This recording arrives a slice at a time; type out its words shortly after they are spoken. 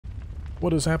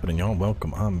What is happening, y'all?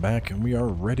 Welcome. I'm back and we are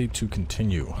ready to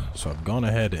continue. So I've gone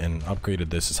ahead and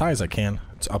upgraded this as high as I can.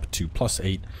 It's up to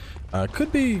 +8.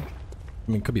 Could be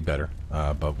better,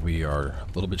 but we are a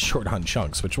little bit short on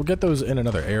chunks, which we'll get those in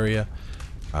another area.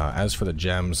 As for the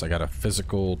gems, I got a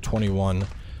physical 21,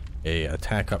 a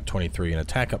attack up 23, and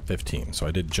attack up 15. So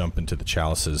I did jump into the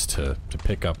chalices to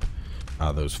pick up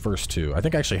those first two. I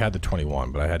think I actually had the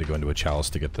 21, but I had to go into a chalice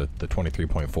to get the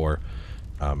 23.4.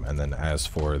 And then as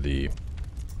for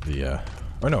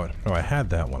no, I had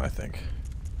that one, I think.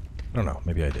 I don't know,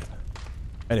 maybe I did.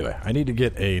 Anyway, I need to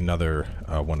get another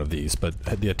one of these, but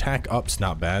the attack up's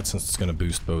not bad since it's going to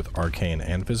boost both arcane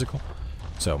and physical.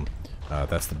 So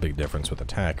that's the big difference with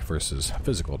attack versus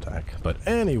physical attack. But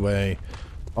anyway,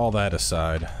 all that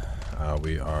aside,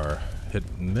 we are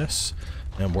hitting this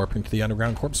and warping to the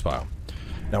underground corpse pile.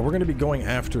 Now we're going to be going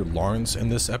after Laurence in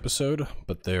this episode,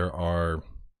 but there are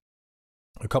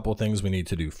a couple of things we need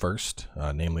to do first.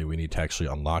 Namely, we need to actually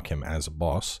unlock him as a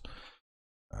boss.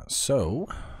 So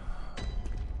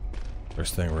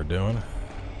first thing we're doing,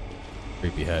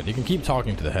 creepy head. You can keep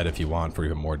talking to the head if you want for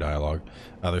even more dialogue.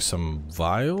 There's some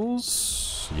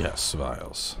vials. Yes,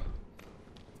 vials.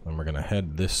 And we're gonna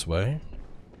head this way.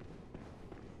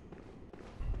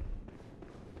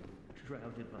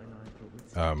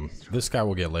 This guy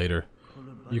we'll get later.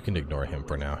 You can ignore him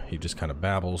for now. He just kind of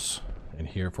babbles. In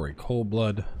here for a cold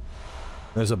blood.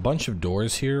 There's a bunch of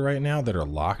doors here right now that are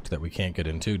locked that we can't get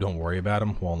into. Don't worry about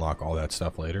them. We'll unlock all that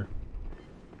stuff later.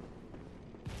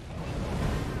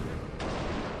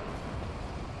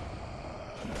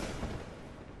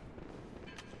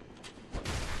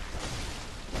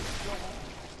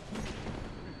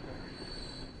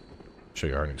 Show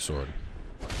you our new sword.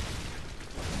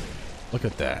 Look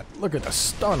at that. Look at the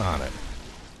stun on it.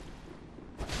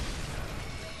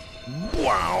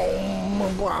 Wow,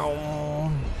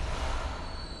 wow.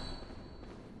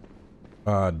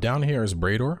 Down here is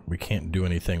Brador. We can't do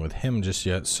anything with him just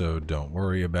yet, so don't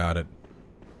worry about it.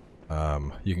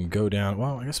 You can go down.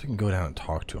 Well, I guess we can go down and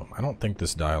talk to him. I don't think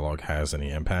this dialogue has any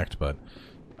impact, but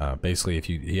basically,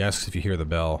 he asks if you hear the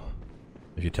bell.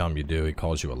 If you tell him you do, he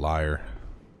calls you a liar.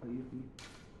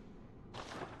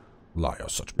 Liar,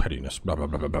 such pettiness. Blah blah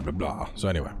blah blah blah blah. So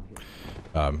anyway.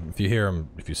 If you hear him,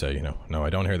 if you say, you know, no, I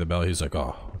don't hear the bell, he's like,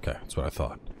 oh, okay, that's what I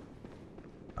thought.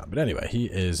 But anyway, he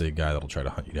is a guy that'll try to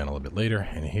hunt you down a little bit later.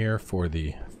 And here for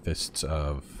the fists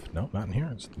of... No, not in here.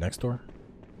 It's the next door.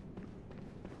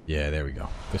 Yeah, there we go.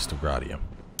 Fist of Gradia.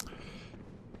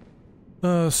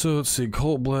 So let's see.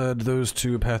 Cold Blood, those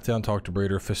two. Path down, talk to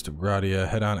Brador, Fist of Gradia.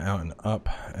 Head on out and up.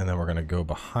 And then we're going to go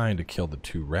behind to kill the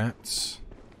two rats.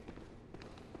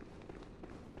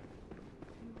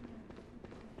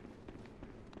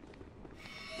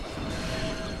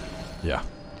 Yeah.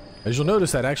 As you'll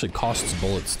notice, that actually costs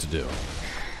bullets to do.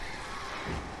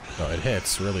 So it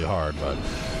hits really hard, but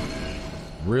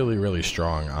really, really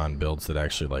strong on builds that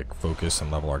actually like focus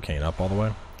and level arcane up all the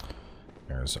way.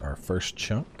 There's our first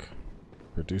chunk.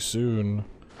 Pretty soon.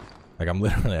 Like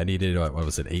I needed, what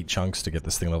was it, 8 chunks to get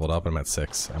this thing leveled up, and I'm at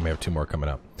 6. And we have 2 more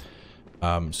coming up.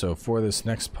 So for this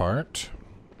next part,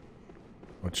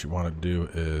 what you want to do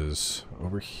is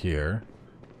over here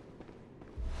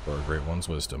for a Great One's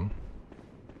Wisdom.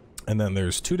 And then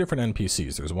there's 2 different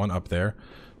NPCs. There's one up there,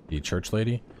 the church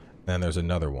lady, and there's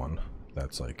another one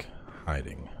that's like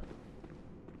hiding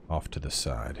off to the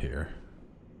side here.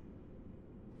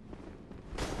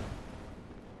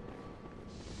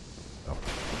 So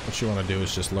what you want to do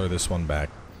is just lure this one back.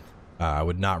 I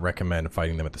would not recommend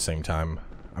fighting them at the same time.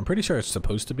 I'm pretty sure it's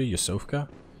supposed to be Yusofka,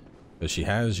 because she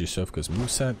has Yusofka's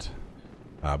moveset.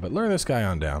 But lure this guy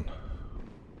on down.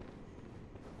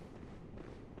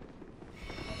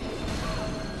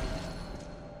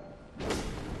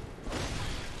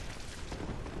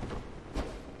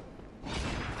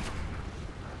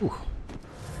 Ooh.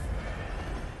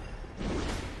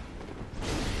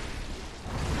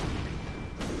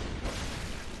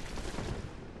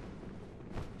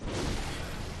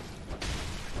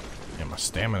 Yeah, my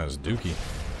stamina's dookie.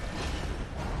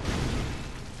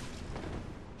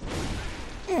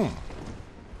 You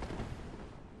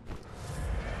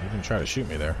didn't try to shoot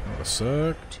me there. That would've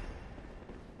sucked.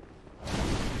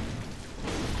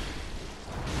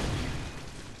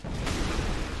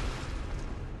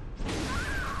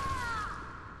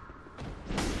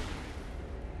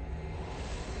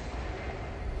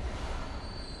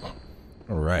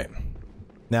 Alright.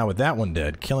 Now with that one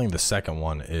dead, killing the second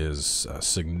one is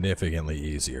significantly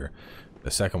easier.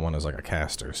 The second one is like a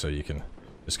caster, so you can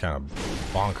just kind of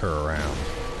bonk her around.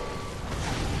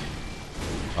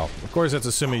 Well, of course that's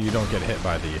assuming you don't get hit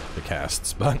by the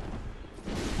casts, but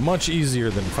much easier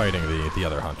than fighting the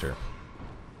other hunter.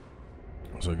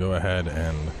 So go ahead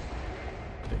and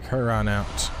take her on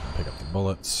out, pick up the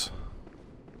bullets.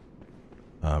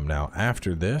 Now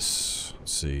after this,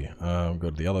 let's see, go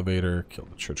to the elevator, kill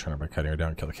the church hunter by cutting her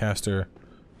down, kill the caster.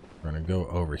 We're gonna go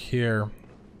over here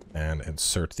and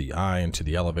insert the eye into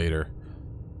the elevator.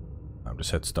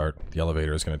 Just hit start. The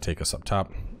elevator is gonna take us up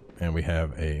top, and we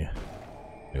have a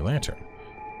new lantern.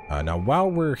 Now while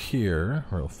we're here,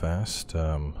 real fast,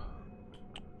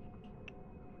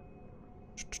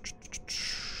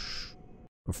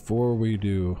 before we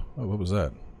do, oh, what was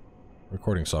that?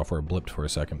 Recording software blipped for a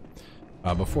second.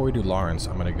 Before we do Laurence,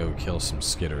 I'm gonna go kill some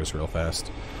skitters real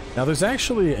fast. Now there's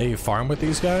actually a farm with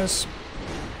these guys,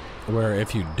 where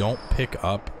if you don't pick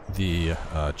up the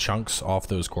chunks off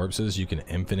those corpses, you can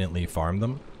infinitely farm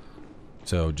them.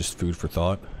 So just food for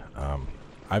thought.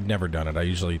 I've never done it. I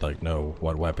usually like know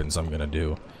what weapons I'm gonna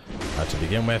do to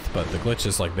begin with, but the glitch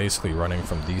is like basically running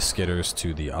from these skitters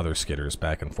to the other skitters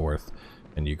back and forth,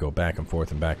 and you go back and forth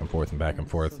and back and forth and back and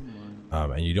forth,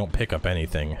 and you don't pick up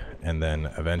anything, and then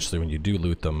eventually when you do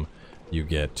loot them, you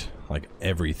get like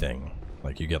everything.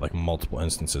 Like you get like multiple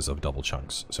instances of double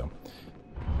chunks. So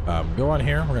go on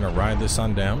here. We're gonna ride this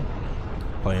on down,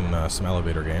 playing some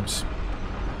elevator games.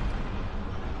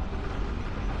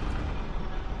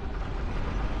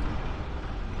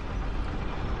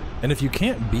 And if you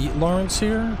can't beat Laurence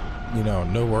here, you know,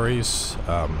 no worries.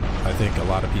 I think a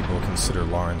lot of people consider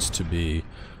Laurence to be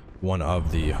one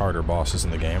of the harder bosses in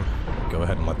the game. Go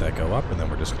ahead and let that go up, and then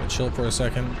we're just going to chill for a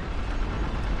second.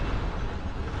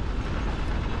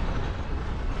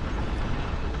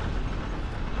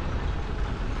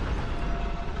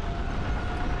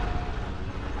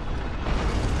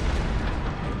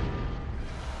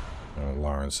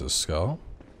 Laurence's skull.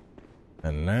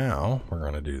 And now we're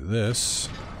going to do this.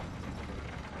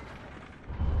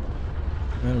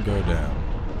 And go down.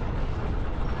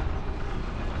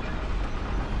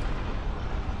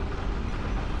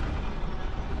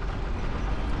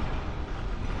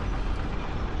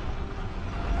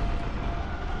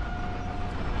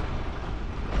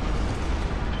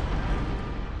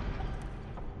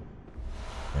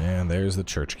 And there's the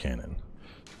church cannon.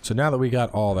 So now that we got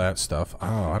all that stuff...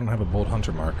 Oh, I don't have a bolt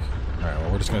hunter mark. Alright,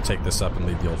 well we're just going to take this up and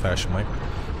leave the old-fashioned way.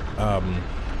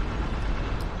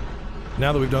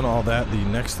 Now that we've done all that, the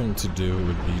next thing to do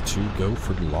would be to go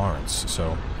for Laurence.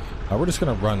 So we're just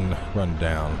going to run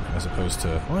down as opposed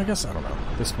to... Well, I guess, I don't know.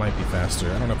 This might be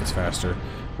faster. I don't know if it's faster.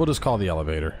 We'll just call the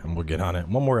elevator and we'll get on it.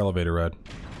 One more elevator ride.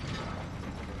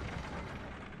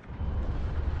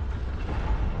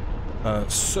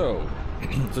 So,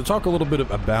 to talk a little bit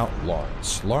about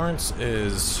Laurence. Laurence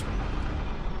is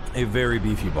a very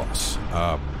beefy boss.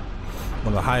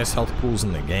 One of the highest health pools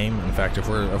in the game. In fact, if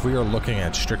we are looking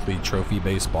at strictly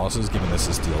trophy-based bosses, given this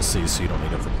is DLC, so you don't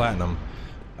need it for platinum,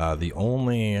 the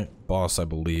only boss I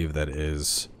believe that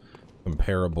is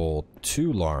comparable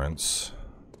to Laurence...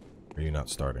 Are you not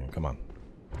starting? Come on.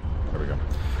 There we go.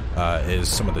 Is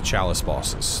some of the Chalice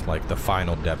bosses, like the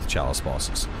final depth Chalice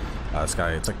bosses. This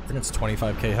guy, I think it's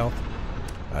 25k health.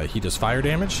 He does fire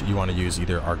damage. You want to use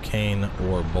either Arcane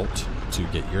or Bolt to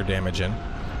get your damage in.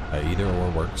 Either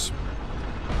or works.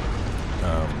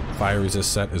 Fire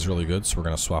resist set is really good, so we're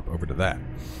going to swap over to that.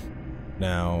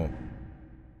 Now,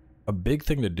 a big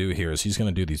thing to do here is he's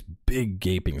going to do these big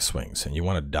gaping swings, and you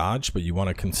want to dodge, but you want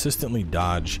to consistently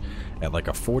dodge at like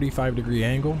a 45-degree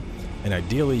angle, and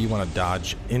ideally you want to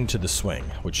dodge into the swing,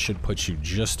 which should put you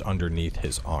just underneath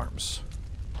his arms.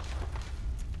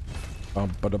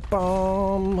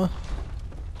 Bum-ba-da-bum. Let's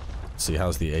see,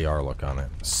 how's the AR look on it?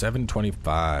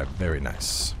 725, very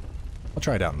nice. I'll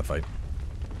try it out in the fight.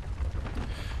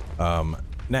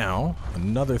 Now,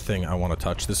 another thing I want to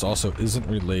touch, this also isn't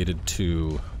related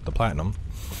to the Platinum,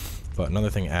 but another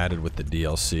thing added with the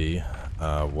DLC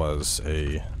was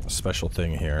a special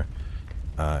thing here,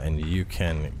 and you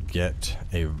can get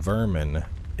a vermin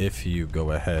if you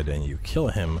go ahead and you kill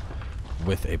him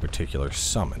with a particular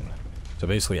summon. So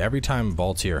basically every time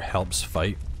Valtier helps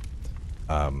fight,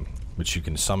 which you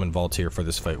can summon Valtier for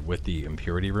this fight with the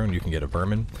Impurity Rune, you can get a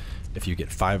vermin. If you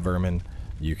get 5 vermin,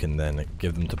 you can then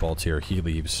give them to Valtier, he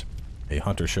leaves, a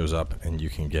hunter shows up, and you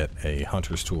can get a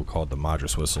hunter's tool called the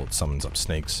Madras Whistle. It summons up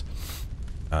snakes.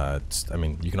 I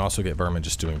mean, you can also get vermin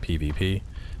just doing PvP,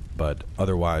 but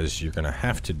otherwise you're going to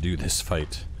have to do this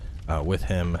fight with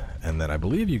him, and then I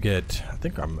believe you get, I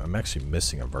think I'm actually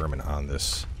missing a vermin on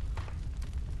this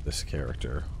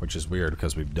character, which is weird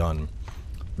because we've done,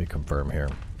 let me confirm here.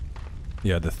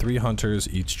 Yeah, the 3 hunters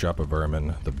each drop a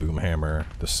vermin, the Boomhammer,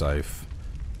 the Scythe,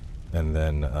 and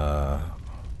then the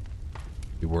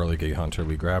Whirligig Hunter.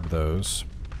 We grab those.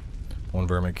 1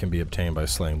 vermin can be obtained by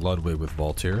slaying Ludwig with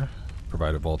Valtier.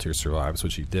 provided Voltaire survives,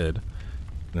 which he did.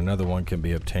 And another one can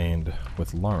be obtained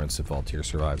with Laurence if Voltaire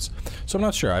survives. So I'm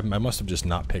not sure. I must have just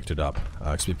not picked it up,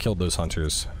 because we've killed those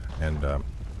hunters, and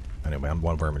anyway, I'm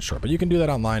one vermin short. But you can do that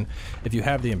online if you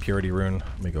have the Impurity Rune.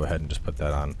 Let me go ahead and just put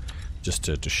that on, just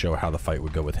to show how the fight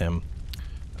would go with him.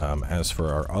 As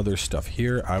for our other stuff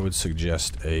here, I would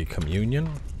suggest a Communion.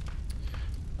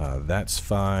 That's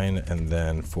fine. And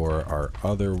then for our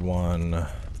other one,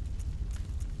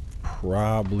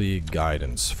 probably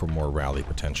Guidance for more rally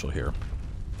potential here.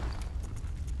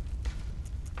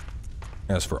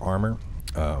 As for armor,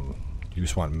 you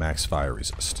just want max fire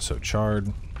resist. So Charred.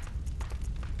 You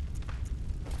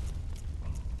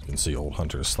can see Old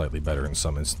Hunter is slightly better in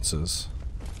some instances.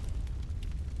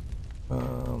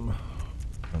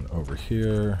 And over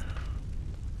here.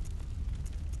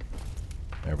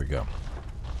 There we go.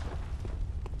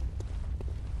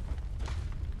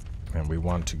 And we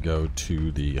want to go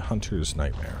to the Hunter's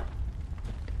Nightmare.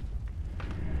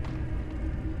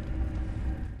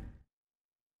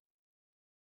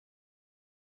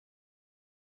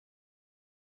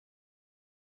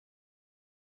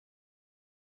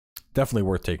 Definitely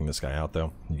worth taking this guy out,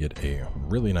 though. You get a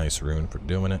really nice rune for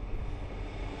doing it.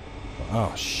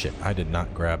 Oh shit! I did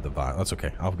not grab the vial. That's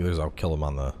okay. I'll kill him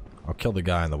on the. I'll kill the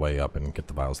guy on the way up and get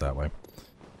the vials that way.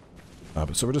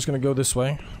 But so we're just gonna go this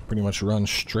way. Pretty much run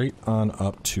straight on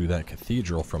up to that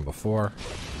cathedral from before.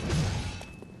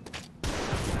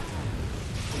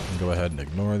 And go ahead and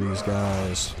ignore these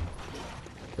guys.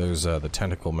 There's the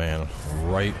tentacle man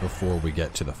right before we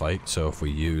get to the fight. So if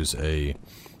we use a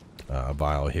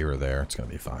vial here or there, it's gonna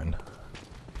be fine.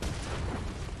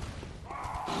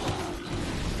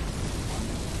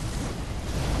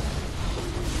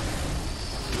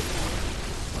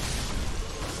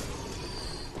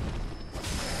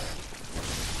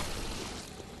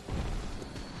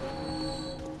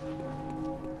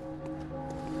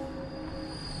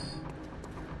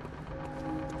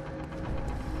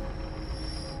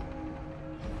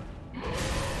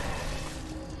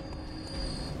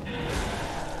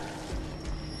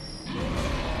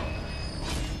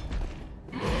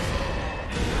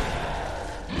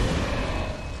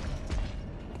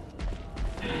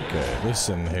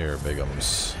 Listen here,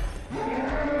 bigums.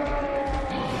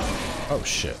 Oh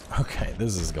shit. Okay,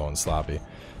 this is going sloppy.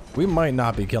 We might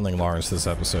not be killing Laurence this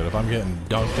episode if I'm getting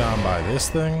dunked on by this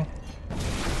thing.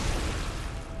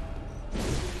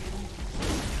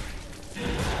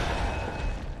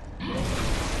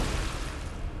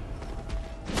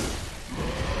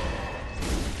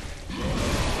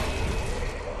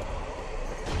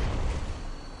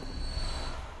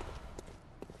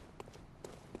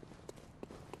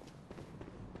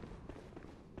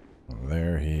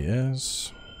 There he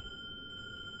is.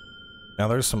 Now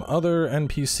there's some other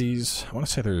NPCs. I want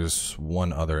to say there's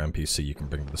one other NPC you can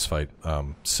bring to this fight.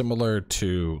 Similar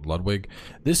to Ludwig.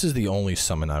 This is the only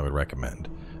summon I would recommend.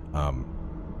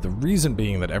 The reason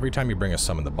being that every time you bring a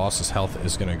summon, the boss's health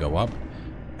is going to go up.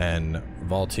 And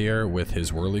Voltaire with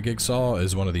his Whirligig Saw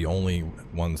is one of the only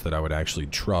ones that I would actually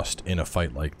trust in a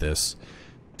fight like this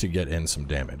to get in some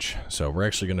damage. So we're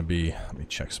actually going to be... Let me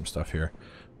check some stuff here.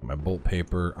 My bolt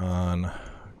paper on.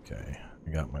 Okay,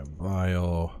 I got my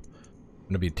vial. I'm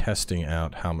gonna be testing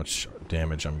out how much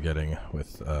damage I'm getting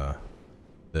with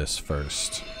this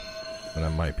first, and I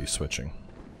might be switching.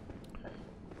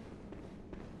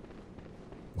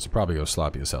 This will probably go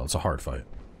sloppy as hell. It's a hard fight.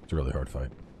 It's a really hard fight.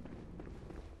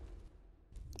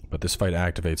 But this fight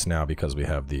activates now because we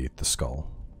have the skull.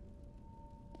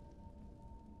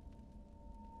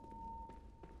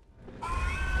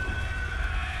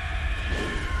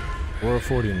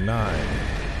 449.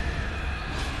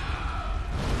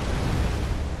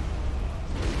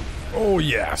 Oh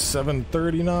yeah,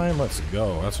 739. Let's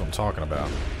go. That's what I'm talking about.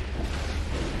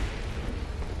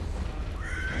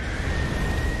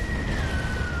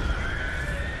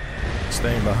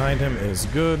 Staying behind him is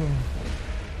good.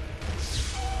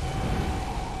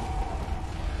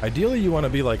 Ideally, you want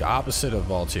to be like opposite of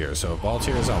Voltaire. So if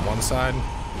Voltaire is on one side,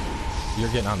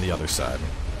 you're getting on the other side.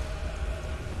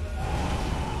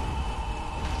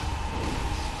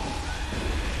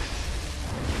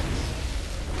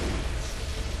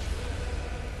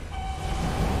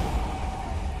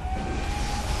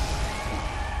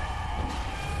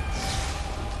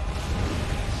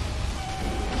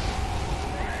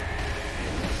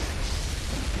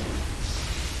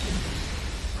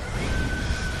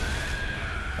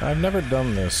 I've never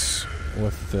done this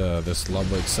with this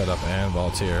Ludwig setup and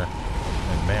Voltaire,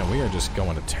 and man, we are just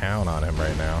going to town on him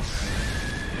right now.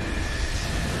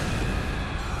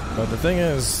 But the thing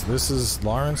is, this is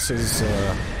Laurence is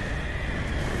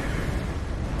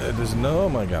There's no, oh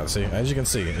my god, see, as you can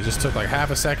see, it just took like half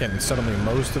a second and suddenly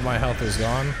most of my health is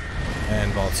gone.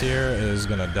 And Valtir is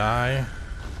gonna die.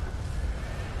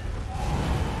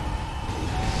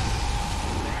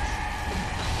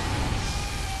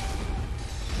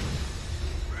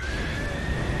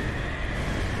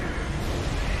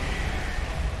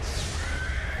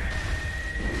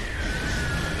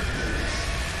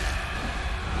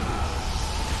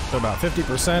 So about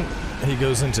 50%, he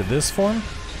goes into this form.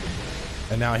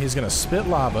 And now he's going to spit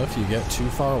lava if you get too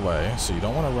far away, so you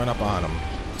don't want to run up on him.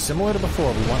 Similar to before,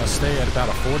 we want to stay at about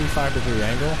a 45-degree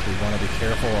angle. We want to be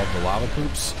careful of the lava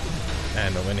poops.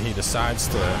 And when he decides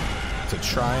to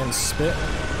try and spit,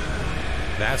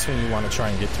 that's when you want to try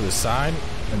and get to his side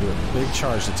and do a big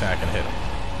charged attack and hit him.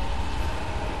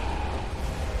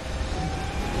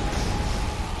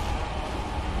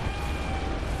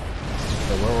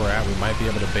 So where we're at, we might be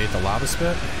able to bait the lava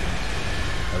spit.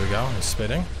 There we go, he's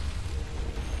spitting.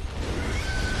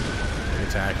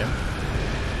 Attacking.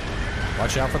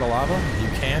 Watch out for the lava. You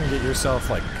can get yourself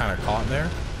like kind of caught there.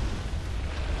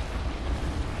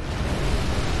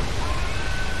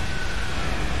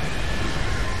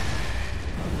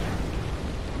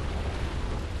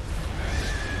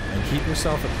 And keep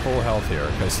yourself at full health here,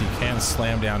 because he can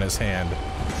slam down his hand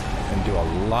and do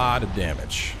a lot of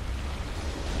damage.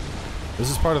 This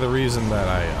is part of the reason that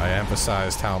I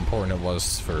emphasized how important it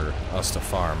was for us to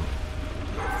farm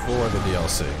for the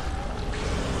DLC.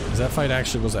 Because that fight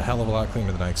actually was a hell of a lot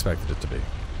cleaner than I expected it to be.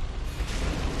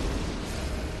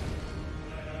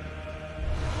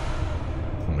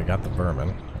 And we got the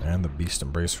vermin and the beast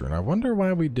embrace rune. I wonder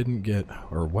why we didn't get,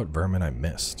 or what vermin I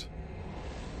missed.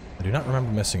 I do not remember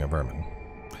missing a vermin.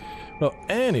 Well,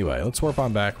 anyway, let's warp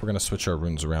on back. We're going to switch our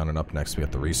runes around, and up next we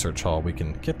got the research hall. We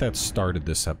can get that started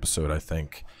this episode, I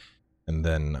think, and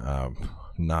then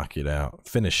knock it out,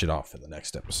 finish it off in the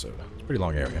next episode. It's a pretty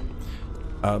long area.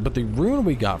 But the rune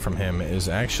we got from him is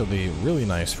actually really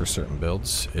nice for certain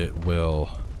builds. It will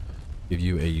give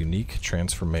you a unique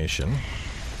transformation.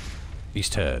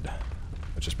 Beast head,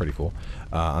 which is pretty cool.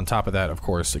 On top of that, of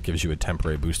course, it gives you a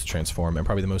temporary boost to transform. And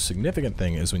probably the most significant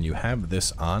thing is when you have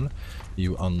this on,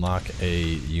 you unlock a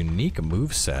unique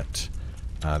moveset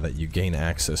that you gain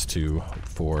access to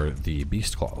for the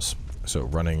beast claws. So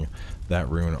running that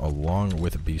rune along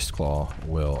with beast claw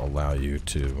will allow you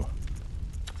to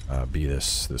be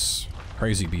this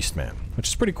crazy beast man, which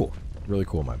is pretty cool. Really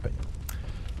cool in my opinion.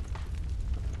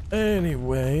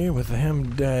 Anyway, with him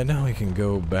dead, we can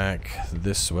go back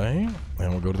this way, and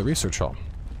we'll go to the research hall.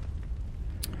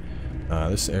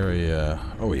 This area,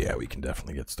 oh yeah, we can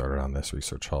definitely get started on this.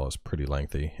 Research hall is pretty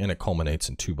lengthy, and it culminates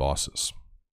in 2 bosses.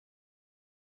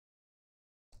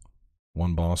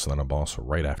 One boss, and then a boss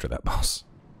right after that boss.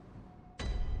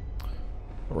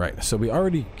 Right, so we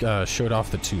already showed off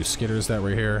the 2 skitters that were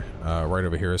here. Right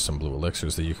over here is some blue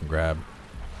elixirs that you can grab.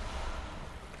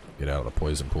 Get out of the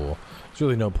poison pool. There's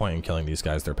really no point in killing these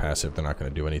guys. They're passive. They're not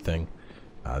going to do anything.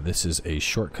 This is a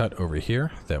shortcut over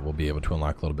here that we'll be able to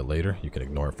unlock a little bit later. You can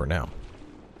ignore it for now.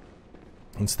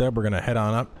 Instead, we're going to head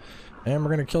on up, and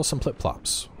we're going to kill some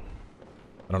plip-plops.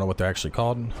 I don't know what they're actually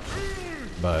called,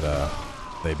 but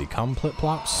they become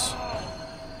plip-plops.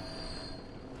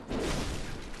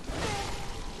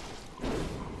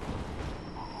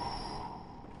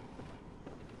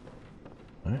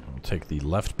 Alright, we'll take the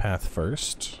left path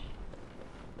first.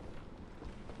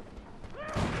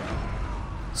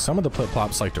 Some of the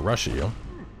plip-plops like to rush at you.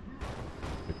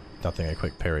 Nothing a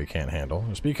quick parry can't handle.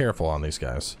 Just be careful on these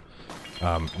guys.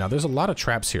 Now there's a lot of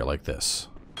traps here like this.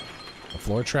 A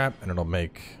floor trap, and it'll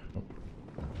make...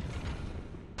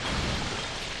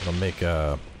 I don't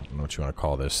know what you want to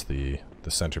call this, the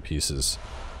centerpieces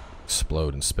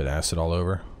explode and spit acid all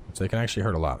over. So they can actually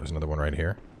hurt a lot. There's another one right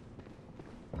here.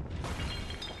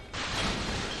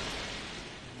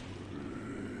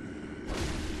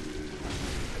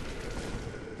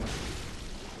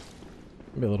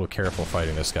 Be a little careful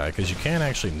fighting this guy, because you can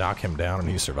actually knock him down and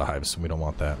he survives. We don't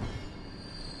want that.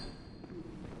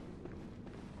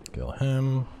 Kill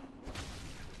him.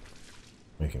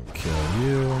 We can kill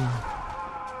you.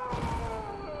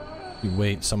 You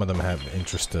wait, some of them have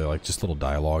interest to like just little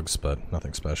dialogues, but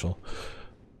nothing special.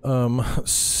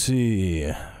 Let's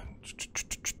see.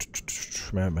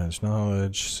 Map manage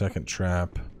knowledge, second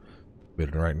trap. Wait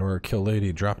in the right in order, kill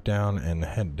lady, drop down and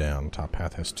head down. Top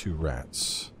path has 2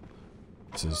 rats.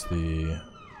 This is the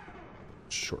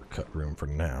shortcut room for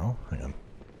now. Hang on.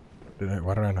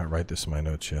 Why did I not write this in my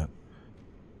notes yet?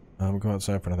 Go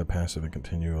outside for another passive and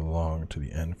continue along to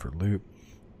the end for loop.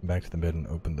 Back to the mid and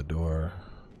open the door.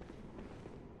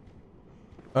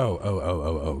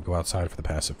 Oh. Go outside for the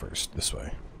passive first. This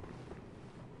way.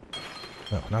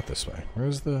 No, not this way.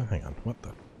 Where's the... Hang on. What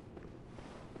the...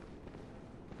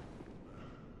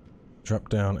 Drop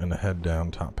down and head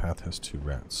down. Top path has 2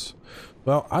 rats.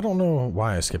 Well, I don't know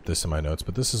why I skipped this in my notes,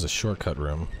 but this is a shortcut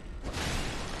room.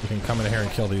 You can come in here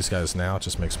and kill these guys now. It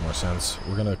just makes more sense.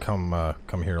 We're gonna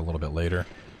come here a little bit later,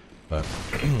 but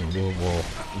we'll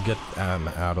get them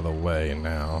out of the way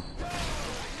now,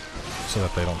 so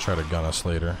that they don't try to gun us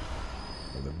later.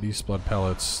 The beast blood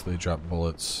pellets, they drop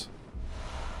bullets.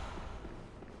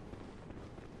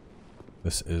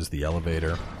 This is the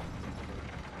elevator.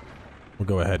 We'll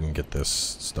go ahead and get this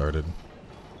started.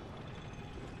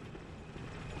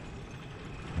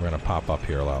 We're gonna pop up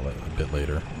here a bit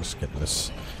later. Just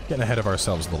getting ahead of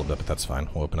ourselves a little bit, but that's fine.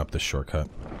 We'll open up this shortcut.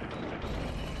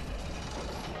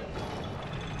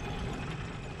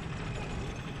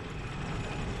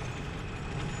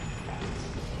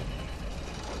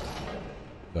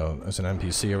 So there's an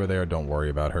NPC over there. Don't worry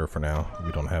about her for now.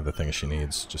 We don't have the things she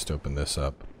needs. Just open this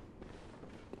up.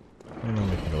 And then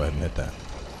we can go ahead and hit that.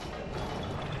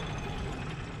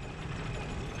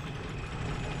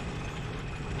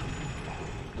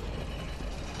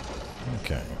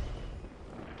 Okay.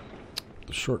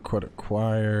 The shortcut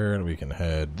acquired. We can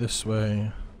head this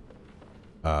way.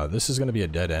 This is going to be a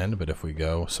dead end, but if we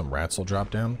go, some rats will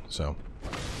drop down, so...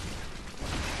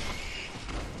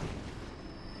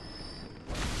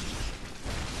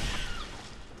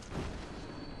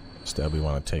 Instead, we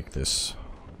want to take this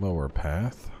lower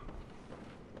path.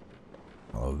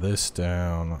 Follow this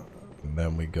down, and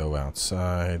then we go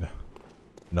outside.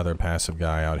 Another passive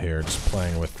guy out here just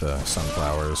playing with the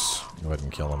sunflowers. Go ahead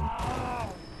and kill him.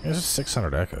 There's just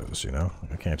 600 echoes, you know?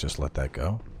 I can't just let that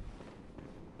go.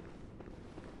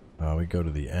 We go to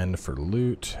the end for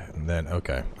loot, and then,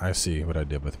 okay, I see what I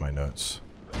did with my notes.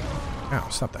 Ow,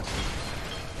 stop that.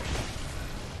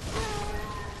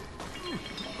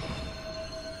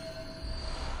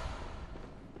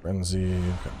 Frenzy,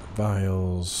 got the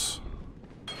vials.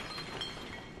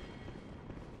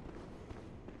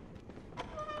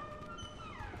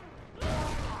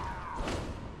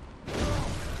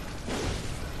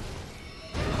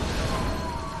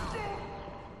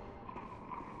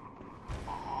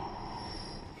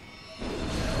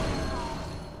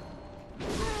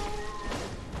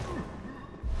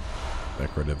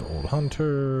 Decorative old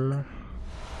hunter.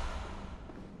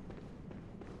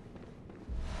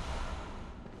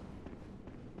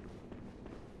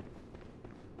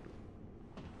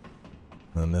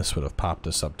 And this would have popped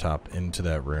us up top into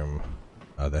that room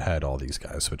that had all these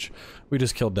guys, which we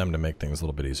just killed them to make things a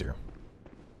little bit easier.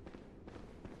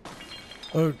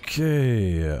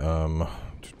 Okay,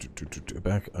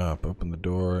 back up, open the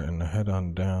door, and head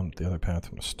on down the other path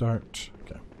from the start.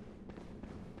 Okay.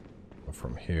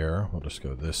 From here, we'll just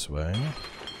go this way.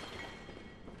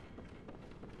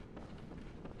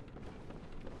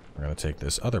 We're going to take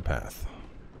this other path.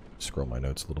 Scroll my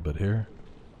notes a little bit here.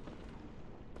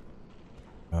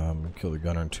 Kill the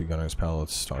gunner and 2 gunners,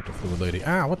 pallets, talk to fluid lady.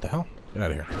 Ah, what the hell? Get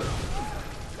out of here.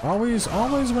 Always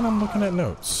when I'm looking at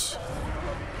notes.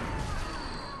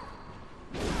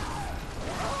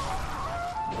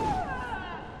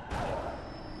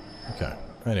 Okay,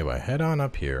 anyway, head on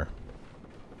up here.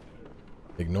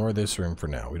 Ignore this room for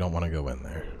now. We don't want to go in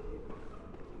there.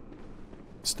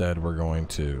 Instead, we're going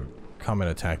to come and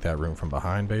attack that room from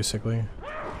behind, basically.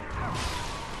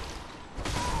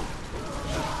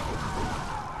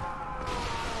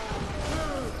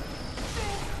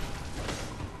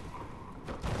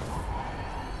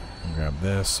 Grab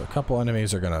this. A couple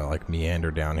enemies are gonna like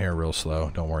meander down here real slow.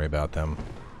 Don't worry about them.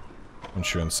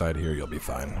 Once you're inside here, you'll be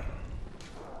fine.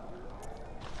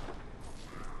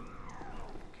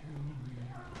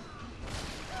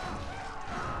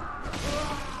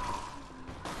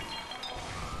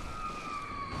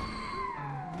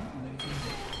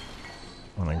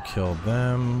 Want to kill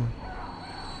them.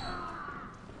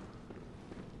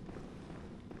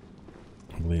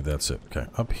 I believe that's it. Okay,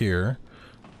 up here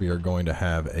we are going to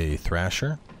have a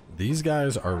thrasher. These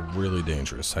guys are really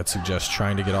dangerous. I'd suggest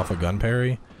trying to get off a gun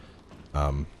parry.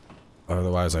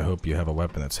 Otherwise, I hope you have a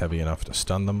weapon that's heavy enough to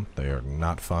stun them. They are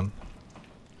not fun.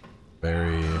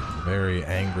 Very, very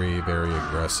angry, very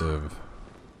aggressive.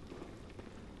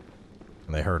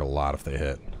 And they hurt a lot if they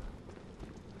hit.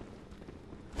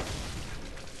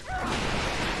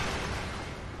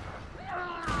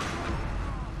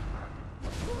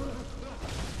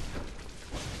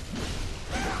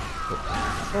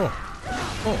 Oh.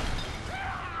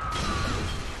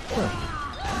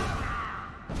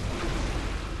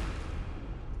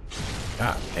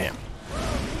 God damn.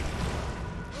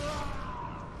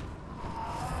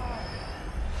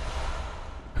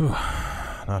 Whew.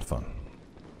 Not fun.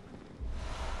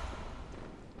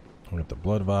 With the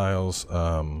blood vials.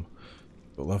 Go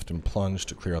left and plunge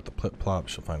to clear out the plip plop.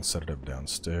 She'll find sedative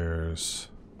downstairs.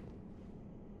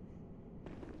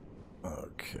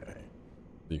 Okay.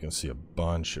 You can see a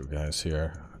bunch of guys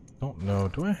here. I don't know.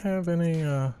 Do I have any?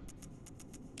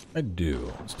 I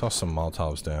do. Let's toss some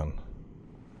Molotovs down.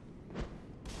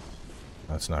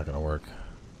 That's not gonna work.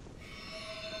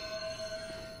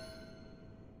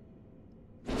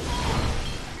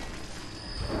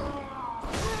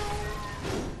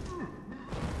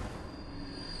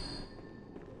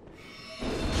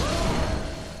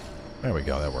 There we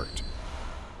go, that worked.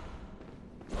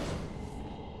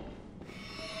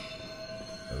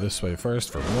 Go this way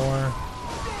first for more.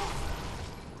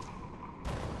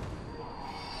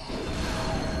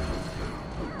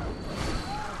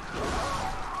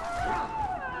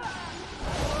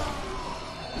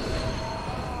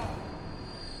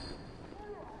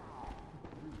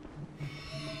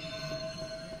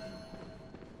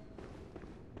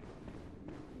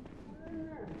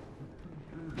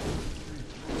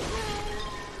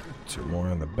 Two more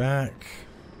in the back.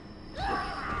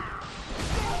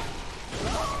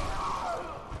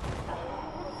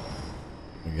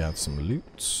 We got some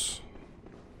loots.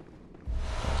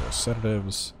 There's our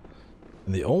sedatives.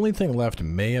 And the only thing left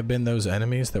may have been those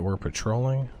enemies that we're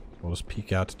patrolling. We'll just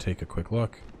peek out to take a quick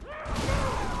look.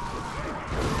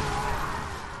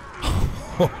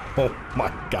 Oh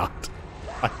my god.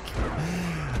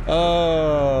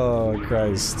 Oh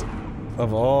Christ.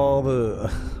 Of all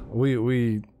the...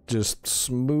 We just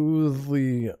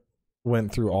smoothly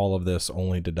went through all of this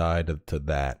only to die to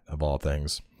that, of all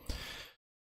things.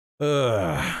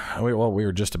 Well, we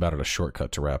were just about at a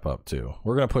shortcut to wrap up, too.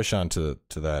 We're going to push on to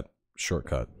that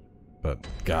shortcut. But,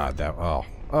 God, that...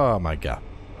 Oh, my God.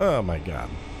 Oh, my God.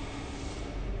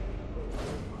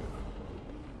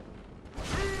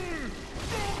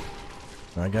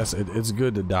 I guess it's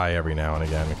good to die every now and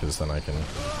again, because then I can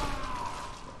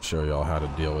show y'all how to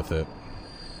deal with it.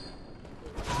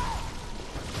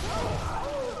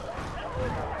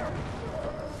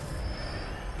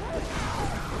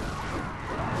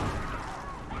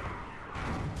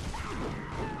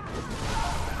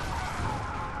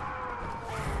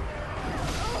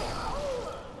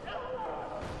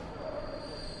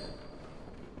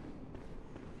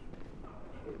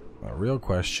 The real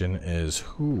question is,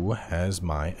 who has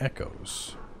my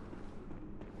echoes?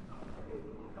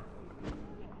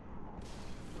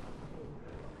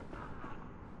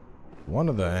 One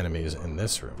of the enemies in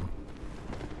this room.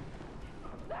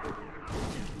 You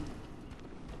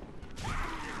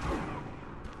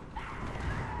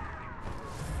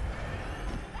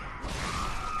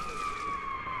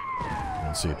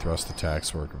can see thrust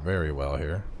attacks work very well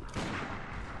here.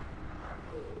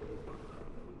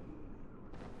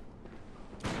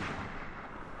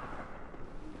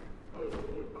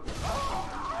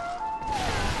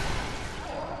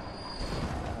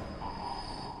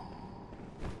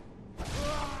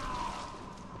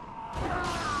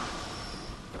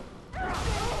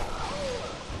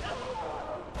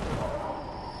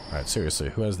 Seriously,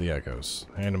 who has the echoes?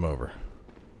 Hand them over.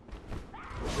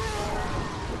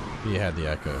 He had the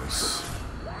echoes.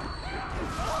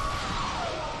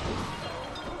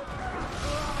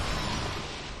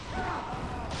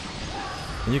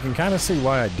 And you can kind of see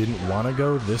why I didn't want to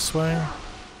go this way.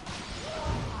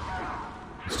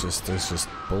 It's just, there's just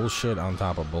bullshit on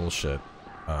top of bullshit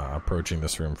approaching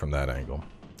this room from that angle.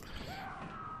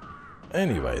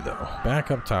 Anyway, though,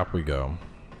 back up top we go.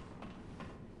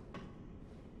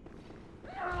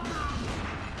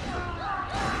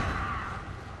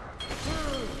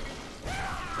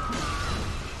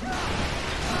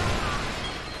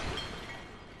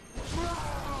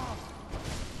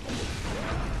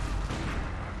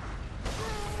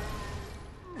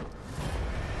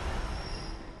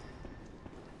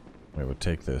 We would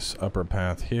take this upper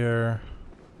path here,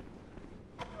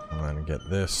 and then get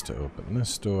this to open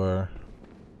this door,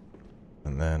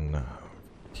 and then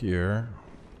here,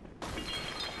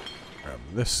 grab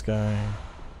this guy.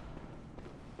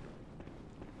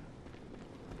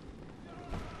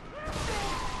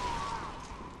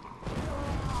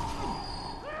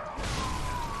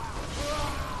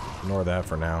 Ignore that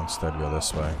for now, instead go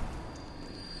this way.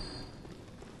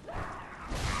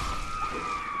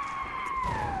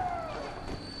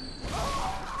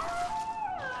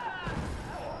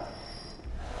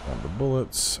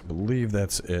 Bullets. I believe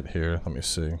that's it here. Let me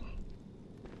see.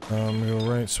 We go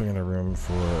right, swing in a room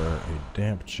for a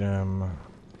damp gem.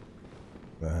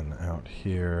 Then out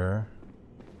here.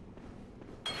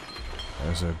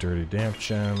 There's a dirty damp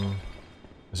gem.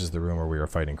 This is the room where we are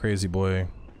fighting Crazy Boy.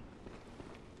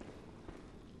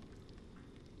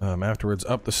 Afterwards,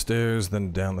 up the stairs,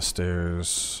 then down the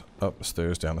stairs, up the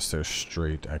stairs, down the stairs,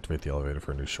 straight. Activate the elevator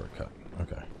for a new shortcut.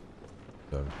 Okay.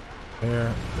 So,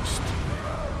 there, just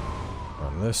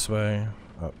run this way,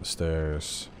 up the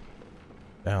stairs,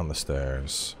 down the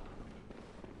stairs,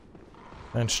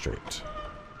 and straight.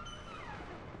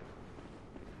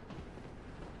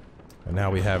 And now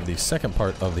we have the second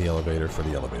part of the elevator for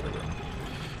the elevator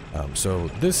room. So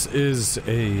this is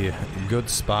a good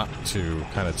spot to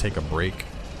kind of take a break.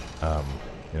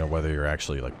 You know, whether you're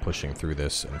actually like pushing through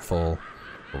this in full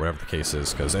or whatever the case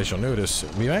is, because as you'll notice,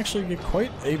 we actually get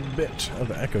quite a bit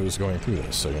of echoes going through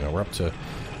this. So, you know, we're up to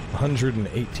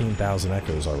 118,000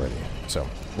 echoes already. So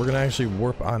we're going to actually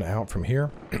warp on out from here.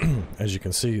 As you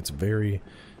can see, it's very,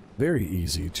 very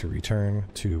easy to return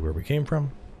to where we came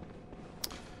from.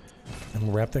 And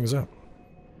we'll wrap things up.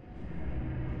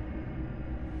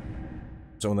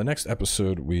 So in the next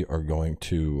episode, we are going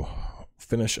to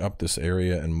finish up this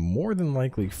area and more than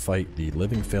likely fight the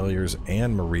living failures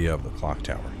and Maria of the clock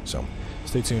tower. So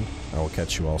stay tuned. I will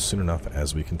catch you all soon enough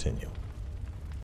as we continue.